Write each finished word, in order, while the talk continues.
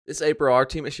This April, our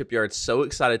team at Shipyard is so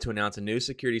excited to announce a new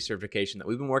security certification that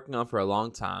we've been working on for a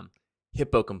long time,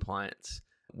 HIPPO compliance.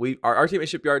 Our team at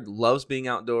Shipyard loves being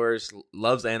outdoors,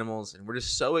 loves animals, and we're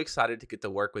just so excited to get to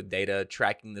work with data,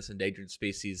 tracking this endangered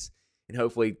species, and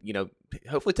hopefully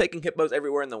taking hippos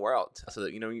everywhere in the world. So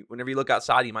that, whenever you look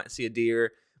outside, you might see a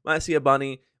deer, might see a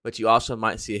bunny, but you also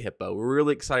might see a hippo. We're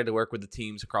really excited to work with the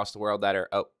teams across the world that are,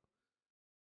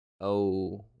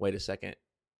 wait a second.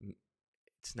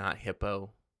 It's not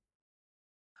hippo.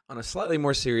 On a slightly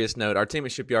more serious note, our team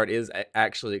at Shipyard is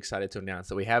actually excited to announce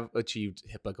that we have achieved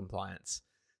HIPAA compliance.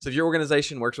 So if your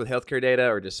organization works with healthcare data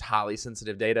or just highly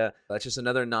sensitive data, that's just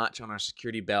another notch on our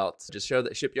security belt. Just show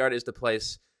that Shipyard is the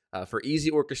place for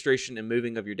easy orchestration and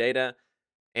moving of your data,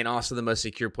 and also the most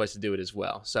secure place to do it as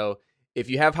well. So if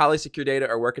you have highly secure data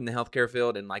or work in the healthcare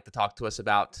field and like to talk to us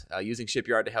about using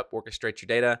Shipyard to help orchestrate your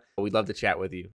data, we'd love to chat with you.